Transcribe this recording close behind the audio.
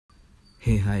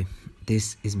Hey, hi,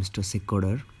 this is Mr.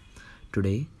 Secoder.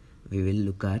 Today we will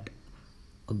look at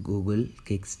a Google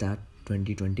Kickstart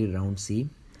 2020 Round C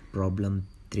problem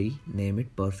 3, name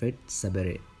it perfect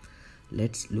subarray.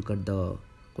 Let's look at the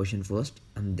question first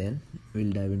and then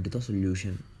we'll dive into the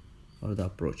solution or the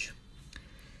approach.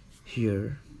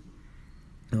 Here,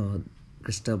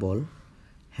 Cristobal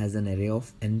has an array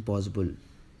of n possibly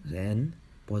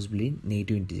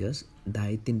negative integers.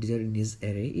 The ith integer in his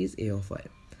array is a of I.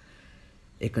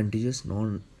 A contiguous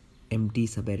non-empty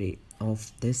subarray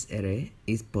of this array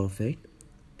is perfect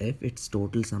if its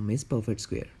total sum is perfect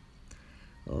square.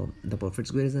 The perfect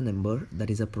square is a number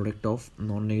that is a product of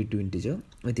non-negative integer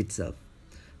with itself.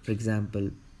 For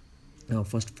example,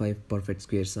 first 5 perfect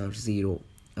squares are 0,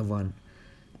 1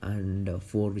 and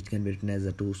 4, which can be written as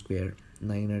a 2 square,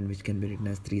 9 and which can be written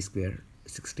as 3 square,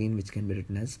 16 which can be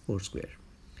written as 4 square.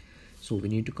 So we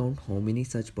need to count how many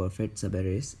such perfect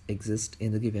subarrays exist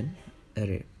in the given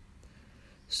array.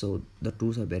 So the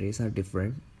two subarrays are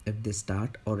different if they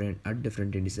start or end at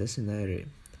different indices in the array,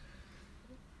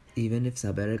 even if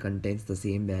subarray contains the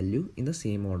same value in the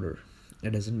same order. It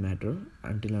doesn't matter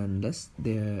until and unless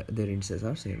their indices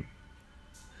are same.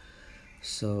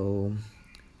 So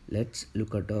let's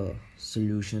look at a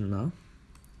solution now.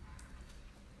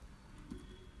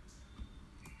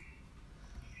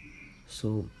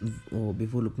 So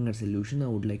before looking at solution, I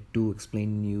would like to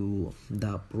explain you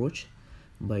the approach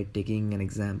by taking an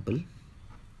example.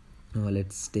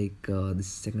 Let's take this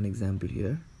second example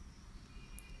here.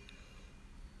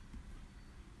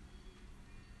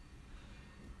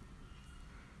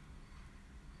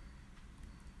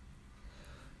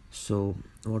 So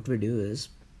what we do is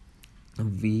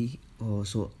we we'll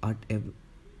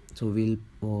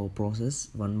process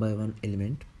one by one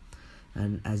element,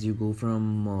 and as you go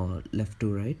from left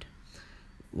to right,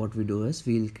 what we do is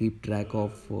we'll keep track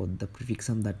of the prefix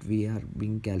sum that we are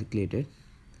being calculated.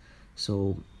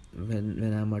 So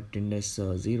when I'm at index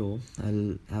 0,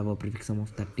 I'll have a prefix sum of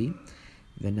 30.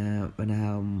 When I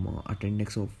am at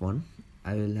index of 1,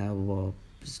 I will have a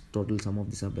total sum of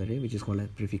the subarray, which is called as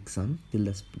prefix sum till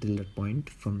that point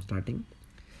from starting.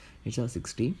 It's a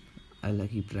 60. I'll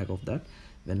keep track of that.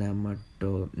 When I'm at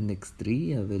index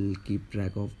 3, I will keep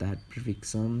track of that prefix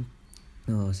sum.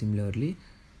 Similarly,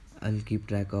 I'll keep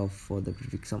track of the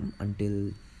prefix sum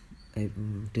until I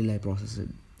process it.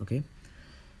 Okay,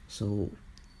 so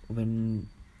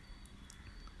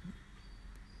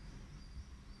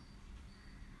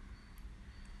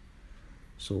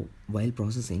while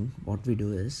processing, what we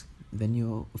do is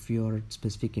if you're at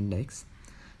specific index,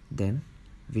 then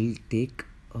we'll take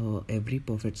every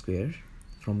perfect square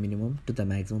from minimum to the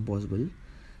maximum possible,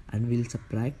 and we'll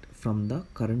subtract from the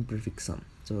current prefix sum.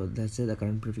 So let's say the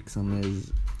current prefix sum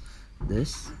is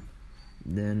this,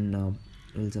 then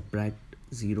we'll subtract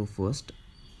 0 first,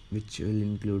 which will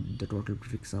include the total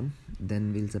prefix sum,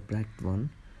 then we'll subtract 1.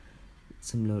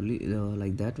 Similarly,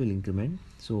 like that will increment.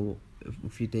 So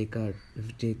if you take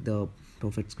the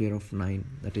perfect square of 9,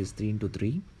 that is 3 into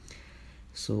 3,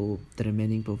 so the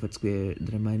remaining perfect square,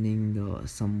 the remaining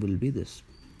sum will be this.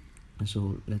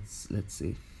 So let's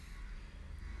see.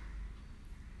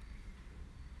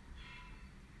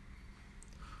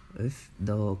 If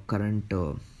the current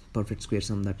perfect square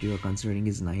sum that you are considering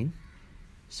is 9,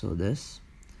 so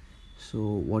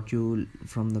what you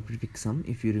from the prefix sum,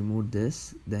 if you remove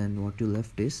this, then what you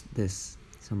left is this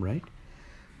sum, right?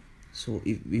 So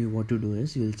what you do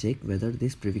is you'll check whether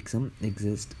this prefix sum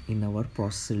exists in our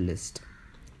processor list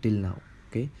till now.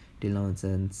 Okay, till now,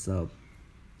 since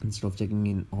instead of checking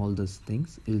in all those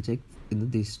things, you'll check in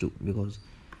these two because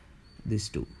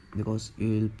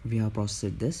we have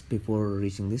processed this before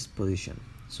reaching this position.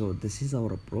 So this is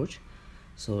our approach.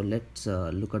 So let's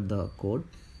look at the code.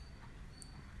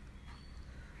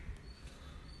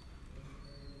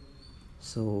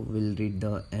 So we'll read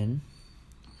the n,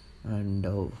 and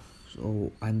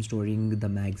so I'm storing the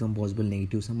maximum possible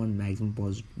negative sum and maximum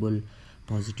possible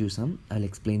positive sum. I'll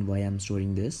explain why I'm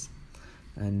storing this,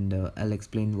 and I'll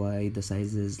explain why the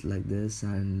size is like this,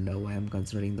 and why I'm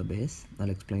considering the base. I'll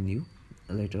explain you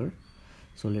later.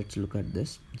 So let's look at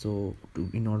this. So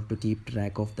in order to keep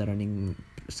track of the running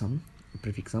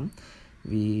prefix sum,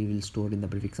 we will store in the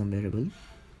prefix sum variable,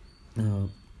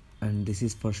 and this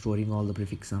is for storing all the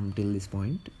prefix sum till this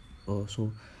point.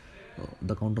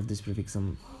 The count of this prefix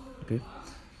sum. Okay,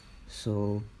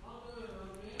 so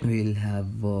we'll have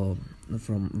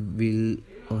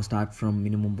start from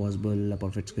minimum possible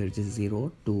perfect square, which is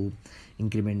 0, to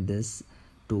increment this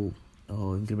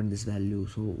value.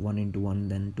 So 1 into 1,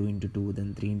 then 2 into 2,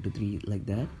 then 3 into 3, like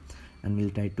that. And we'll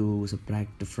try to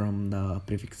subtract from the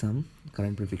prefix sum,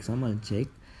 current prefix sum, and check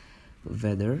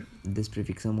whether this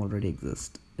prefix sum already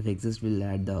exists. If exists, we'll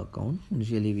add the account.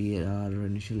 Initially we are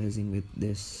initializing with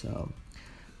this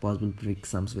possible prefix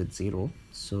sums with 0,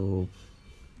 so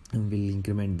we'll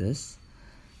increment this.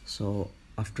 So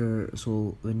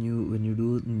when you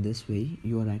do in this way,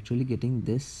 you are actually getting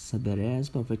this subarray as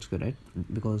perfect square, right?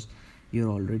 Because you're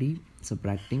already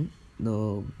subtracting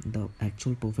the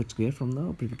actual perfect square from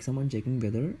the prefix sum and checking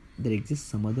whether there exists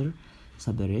some other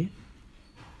subarray.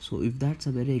 So if that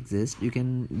subarray exists, you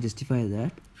can justify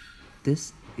that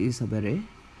this is subarray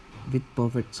with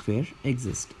perfect square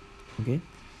exist. Okay,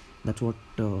 that's what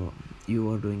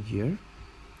you are doing here.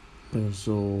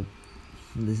 So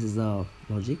this is the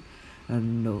logic.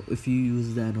 And if you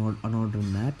use the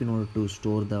unordered map in order to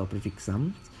store the prefix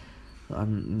sums,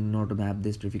 and in order to map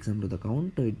this prefix sum to the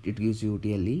count, it gives you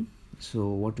TLE. So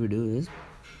what we do is,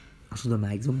 so the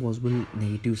maximum possible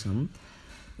negative sum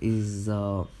is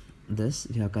this.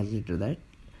 We have calculated.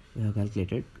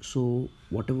 So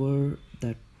whatever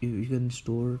that you can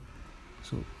store,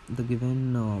 so the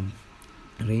given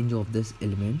range of this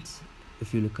elements,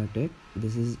 if you look at it,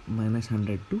 this is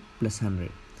 -100 to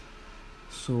 +100.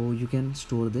 So you can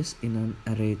store this in an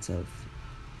array itself.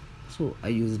 So I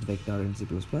used vector in C++.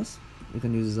 You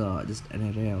can use just an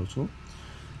array also.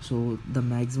 So the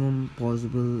maximum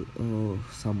possible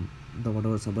sum, the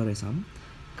whatever subarray sum,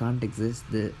 can't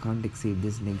exceed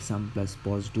this neg sum plus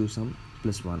positive sum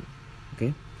plus 1.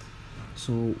 Okay,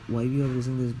 so why we are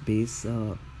using this base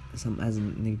sum as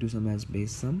negative sum as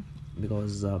base sum?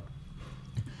 Because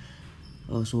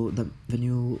so the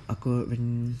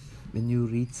when you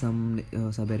reach some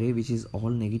subarray which is all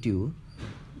negative,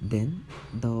 then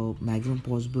the maximum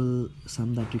possible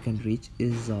sum that you can reach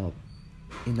is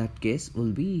in that case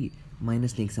will be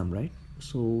minus neg sum, right?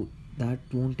 So that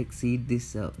won't exceed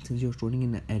this. Since you're storing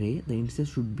in an array, the indices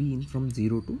should be in from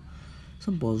 0 to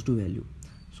some positive value.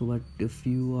 So but if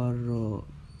you are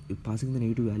passing the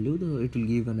negative value, it will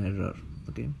give an error.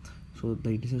 Okay, so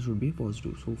the indices should be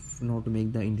positive. So in order to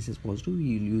make the indices positive,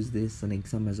 we will use this neg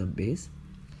sum as a base.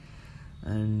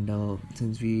 And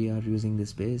since we are using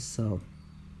this base,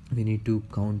 we need to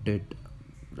count it,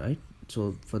 right?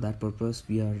 So for that purpose,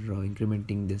 we are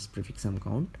incrementing this prefix sum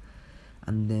count,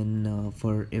 and then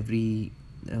for every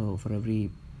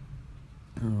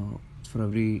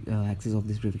axis of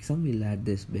this prefix sum, we'll add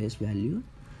this base value,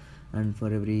 and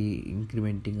for every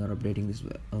incrementing or updating this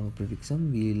prefix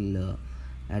sum, we'll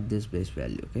add this base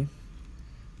value. Okay,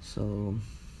 so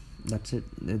that's it.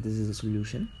 This is a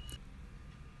solution,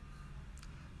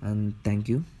 and thank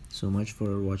you so much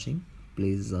for watching.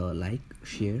 Please like,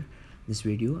 share this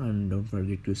video, and don't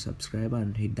forget to subscribe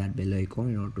and hit that bell icon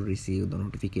in order to receive the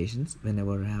notifications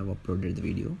whenever I have uploaded the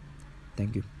video.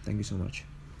 Thank you so much.